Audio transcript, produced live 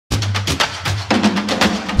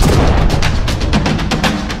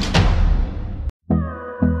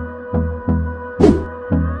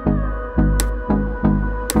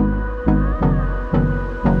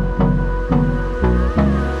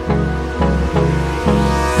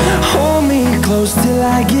close till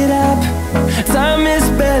I get up. Time is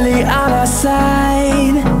barely on our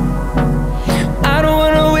side. I don't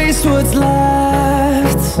wanna waste what's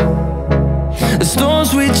left. The storms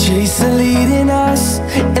we chase are leading us,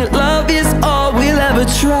 and love is all we'll ever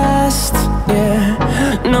trust. Yeah,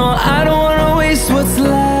 no, I don't wanna waste what's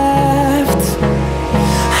left.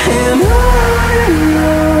 And on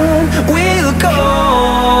we'll go,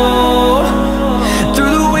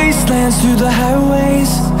 through the wastelands, through the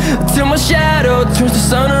highways, till my shadow turns to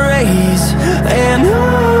sun rays. And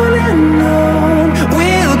on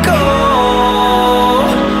we'll go,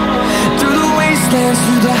 through the wastelands,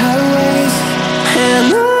 through the highways,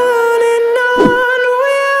 and on we'll go.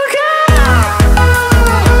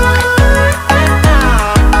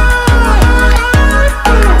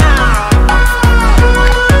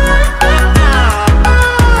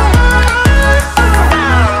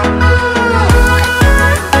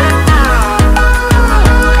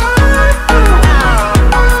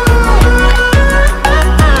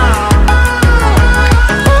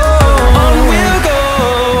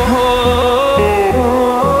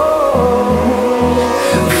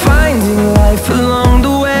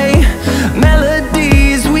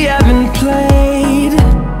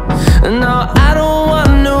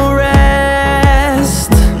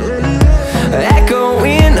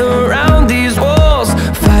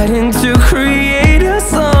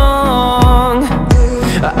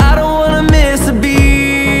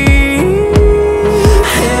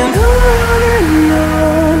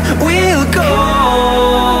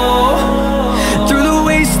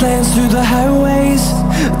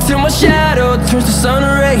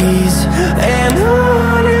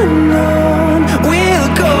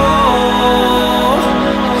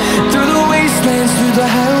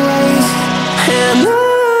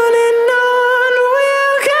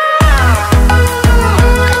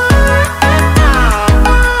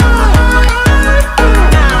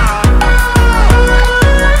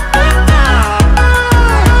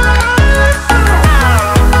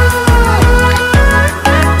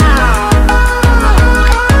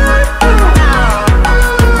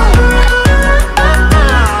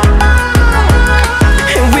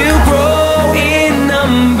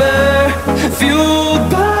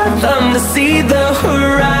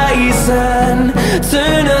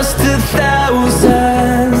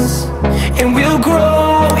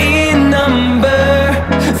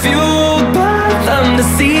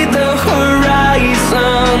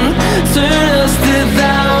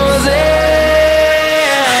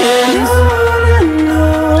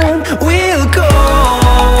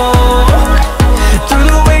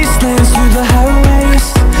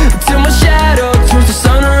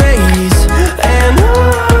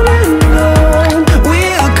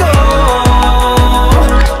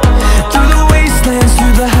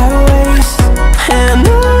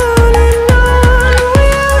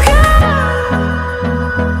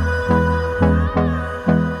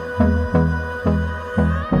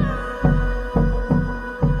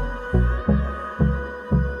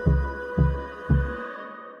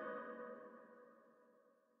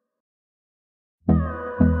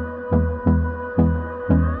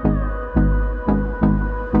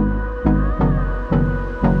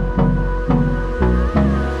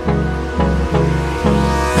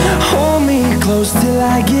 Till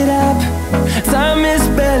I get up, time is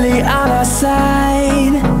barely on our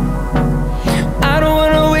side. I don't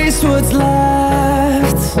wanna waste what's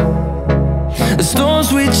left. The storms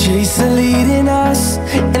we chase are leading us,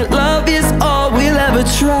 and love is all we'll ever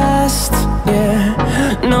trust. Yeah,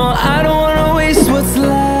 no, I don't wanna waste what's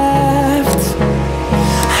left.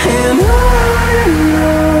 And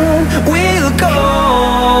on we'll go,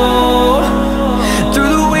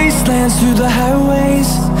 through the wastelands, through the highways,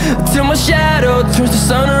 till my shadow turns to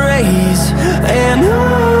sun rays. And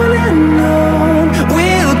on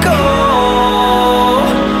we'll go,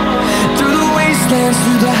 through the wastelands,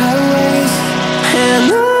 through the highways, and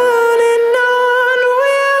on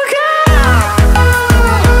we'll go.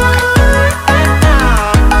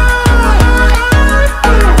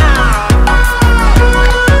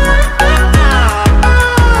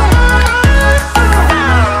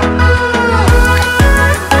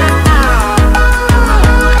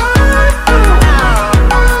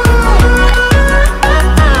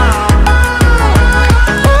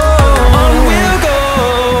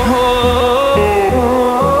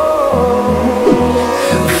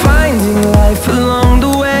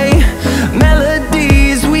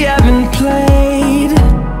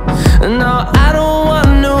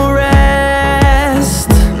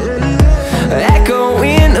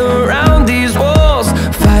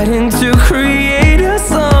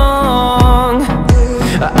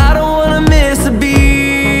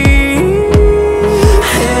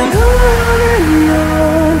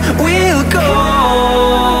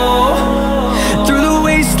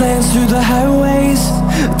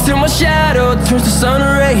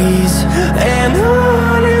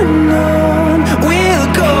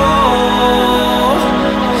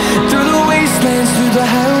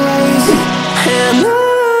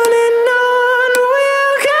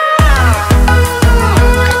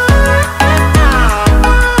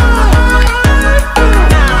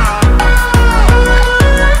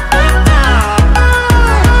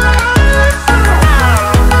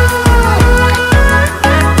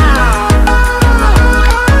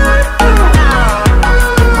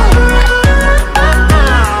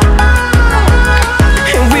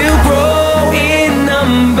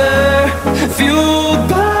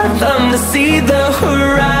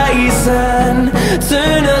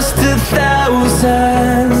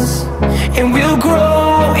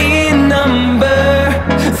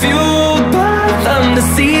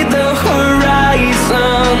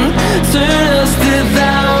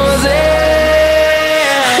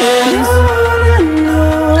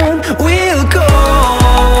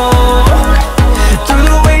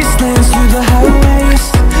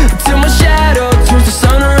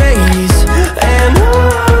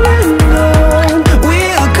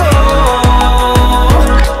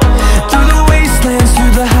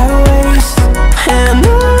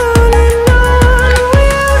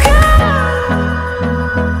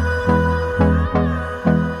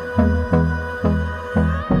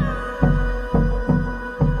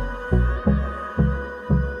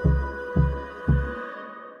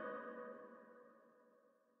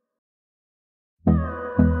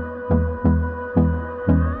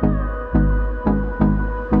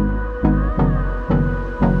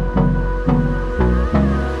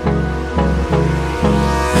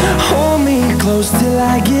 close till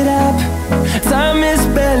I get up. Time is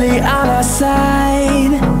barely on our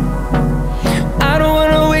side. I don't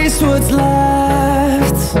wanna waste what's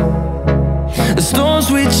left. The storms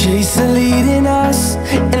we chase are leading us.